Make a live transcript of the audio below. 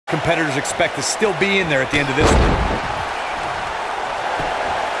Competitors expect to still be in there at the end of this one.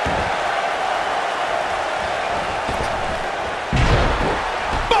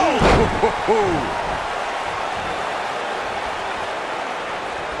 Boom!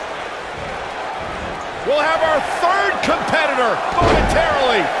 We'll have our third competitor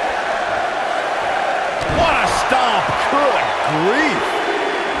momentarily. What a stomp. Good grief.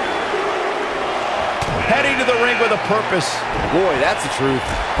 Heading to the ring with a purpose. Boy, that's the truth.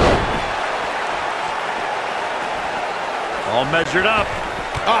 All measured up.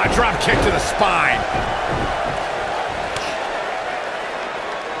 Ah, drop kick to the spine.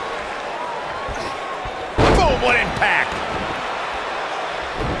 Boom, what impact.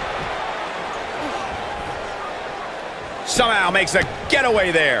 Somehow makes a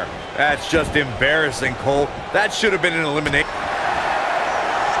getaway there. That's just embarrassing, Cole. That should have been an elimination.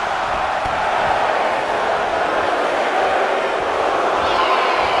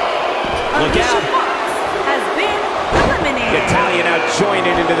 Look out. Has been eliminated. The Italian now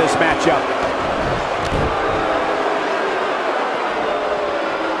joining into this matchup.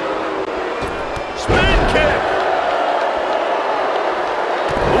 Spin kick.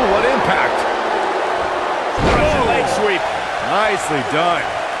 Ooh, what impact. Russian leg sweep. Nicely done.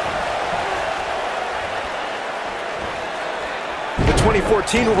 The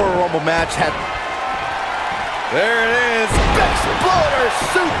 2014 Royal Rumble match had... There it is. Exploder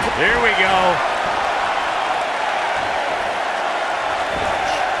soup. Here we go.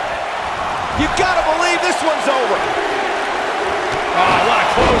 You gotta believe this one's over. Oh, what a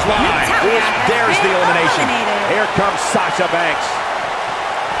clothesline. There's the elimination. Here comes Sasha Banks.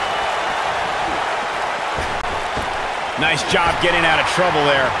 Nice job getting out of trouble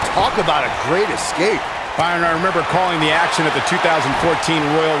there. Talk about a great escape. Byron, I remember calling the action at the 2014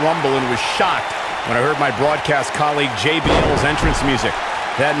 Royal Rumble and was shocked when I heard my broadcast colleague JBL's entrance music.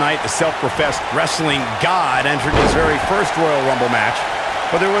 That night, the self-professed wrestling god entered his very first Royal Rumble match.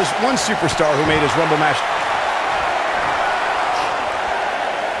 But there was one superstar who made his Rumble match.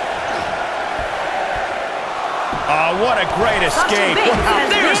 Oh, what a great escape. Wow,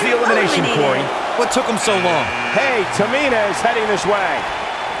 there's the elimination, Corey. What took him so long? Hey, Tamina is heading this way.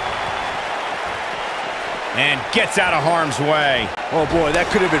 And gets out of harm's way. Oh boy, that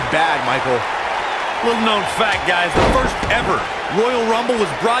could have been bad, Michael. Little known fact, guys, the first ever Royal Rumble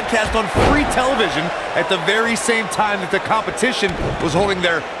was broadcast on free television at the very same time that the competition was holding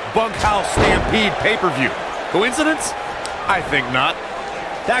their Bunkhouse Stampede pay-per-view. Coincidence? I think not.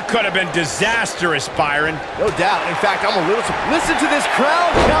 That could have been disastrous, Byron. No doubt. In fact, I'm a little... Listen to this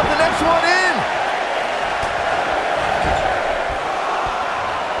crowd. Count the next one in.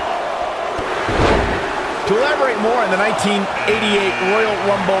 To elaborate more on the 1988 Royal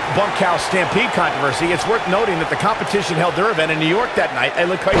Rumble Bunkhouse Stampede controversy, it's worth noting that the competition held their event in New York that night, a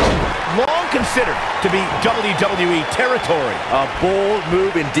location long considered to be WWE territory. A bold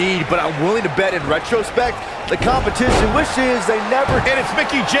move indeed, but I'm willing to bet in retrospect, the competition wishes they never... And it's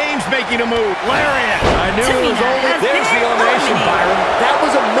Mickey James making a move. Lariat! I knew it was only... There's the elimination, Byron. That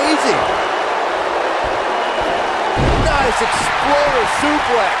was amazing. Nice exploder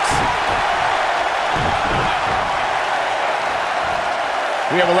suplex.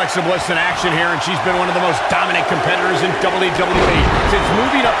 We have Alexa Bliss in action here, and she's been one of the most dominant competitors in WWE since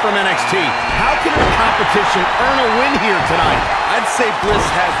moving up from NXT. How can her competition earn a win here tonight? I'd say Bliss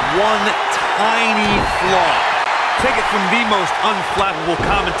has one tiny flaw. Take it from the most unflappable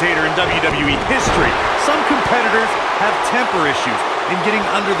commentator in WWE history. Some competitors have temper issues, and getting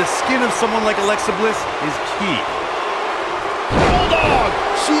under the skin of someone like Alexa Bliss is key. Bulldog!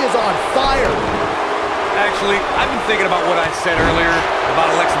 She is on fire. Actually, I've been thinking about what I said earlier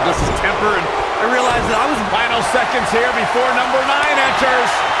about Alexa Bliss's temper, and I realized that I was... Final seconds here before number 9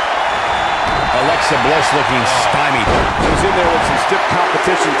 enters. Alexa Bliss looking stymied. She's in there with some stiff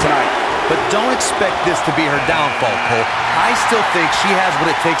competition tonight. But don't expect this to be her downfall, Cole. I still think she has what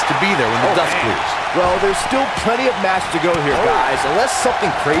it takes to be there when the dust clears. Well, there's still plenty of match to go here, guys. Unless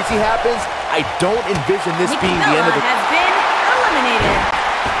something crazy happens, I don't envision this being the end of the... has been eliminated.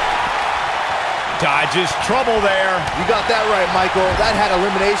 Dodges trouble there. You got that right, Michael. That had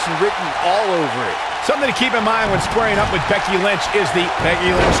elimination written all over it. Something to keep in mind when squaring up with Becky Lynch is the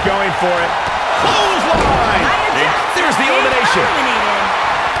Becky Lynch going for it. Clothesline! There's the elimination.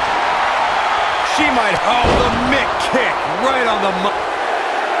 She might... Oh, the Mick kick right on the...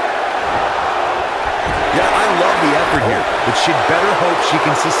 Yeah, I love the effort here, but she'd better hope she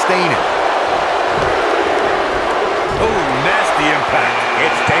can sustain it. Oh, nasty impact.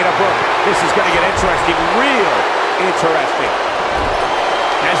 It's Dana Brooke. This is going to get interesting, real interesting.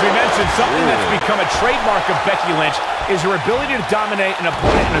 As we mentioned, something that's become a trademark of Becky Lynch is her ability to dominate an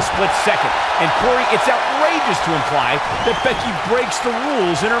opponent in a split second. And Corey, it's outrageous to imply that Becky breaks the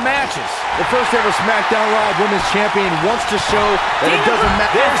rules in her matches. The first ever SmackDown Live Women's Champion wants to show that it doesn't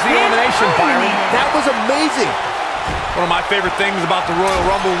matter. There's the elimination, Byron. That was amazing. One of my favorite things about the Royal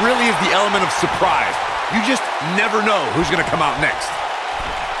Rumble really is the element of surprise. You just never know who's going to come out next.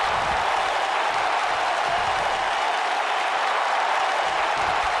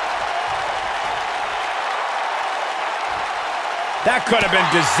 That could have been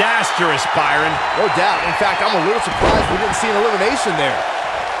disastrous, Byron. No doubt. In fact, I'm a little surprised we didn't see an elimination there.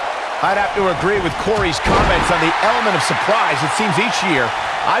 I'd have to agree with Corey's comments on the element of surprise. It seems each year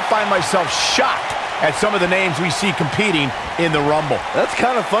I find myself shocked at some of the names we see competing in the Rumble. That's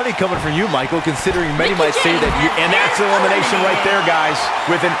kind of funny coming from you, Michael, considering many might say that you... And that's elimination right there, guys.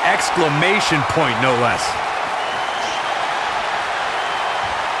 With an exclamation point, no less.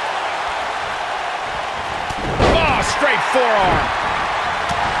 Oh, straight forearm.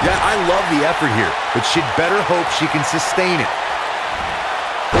 Yeah, I love the effort here, but she'd better hope she can sustain it.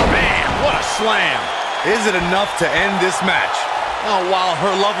 Man, what a slam. Is it enough to end this match? Oh, while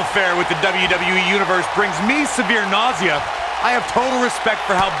her love affair with the WWE Universe brings me severe nausea, I have total respect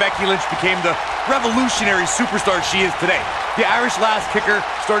for how Becky Lynch became the revolutionary superstar she is today. The Irish Lass Kicker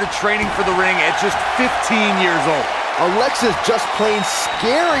started training for the ring at just 15 years old. Alexa's just plain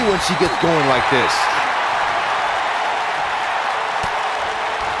scary when she gets going like this.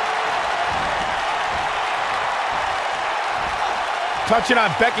 Touching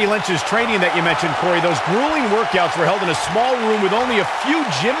on Becky Lynch's training that you mentioned, Corey, those grueling workouts were held in a small room with only a few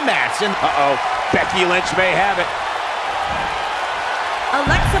gym mats. And Becky Lynch may have it.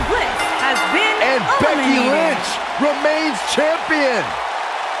 Alexa Bliss has been And eliminated. Becky Lynch remains champion.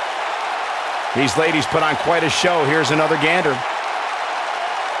 these ladies put on quite a show. Here's another gander.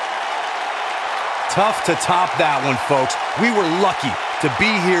 Tough to top that one, folks. We were lucky to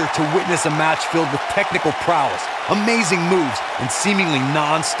be here to witness a match filled with technical prowess, amazing moves, and seemingly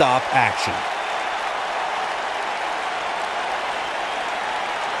non-stop action.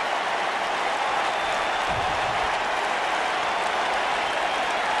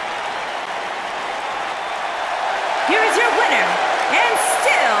 Here is your winner, and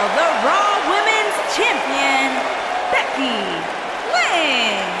still the Raw Women's Champion, Becky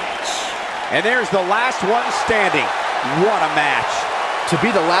Lynch. And there's the last one standing. What a match. To be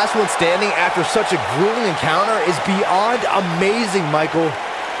the last one standing after such a grueling encounter is beyond amazing, Michael.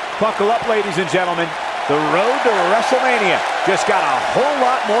 Buckle up, ladies and gentlemen. The road to WrestleMania just got a whole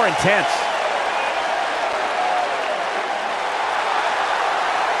lot more intense.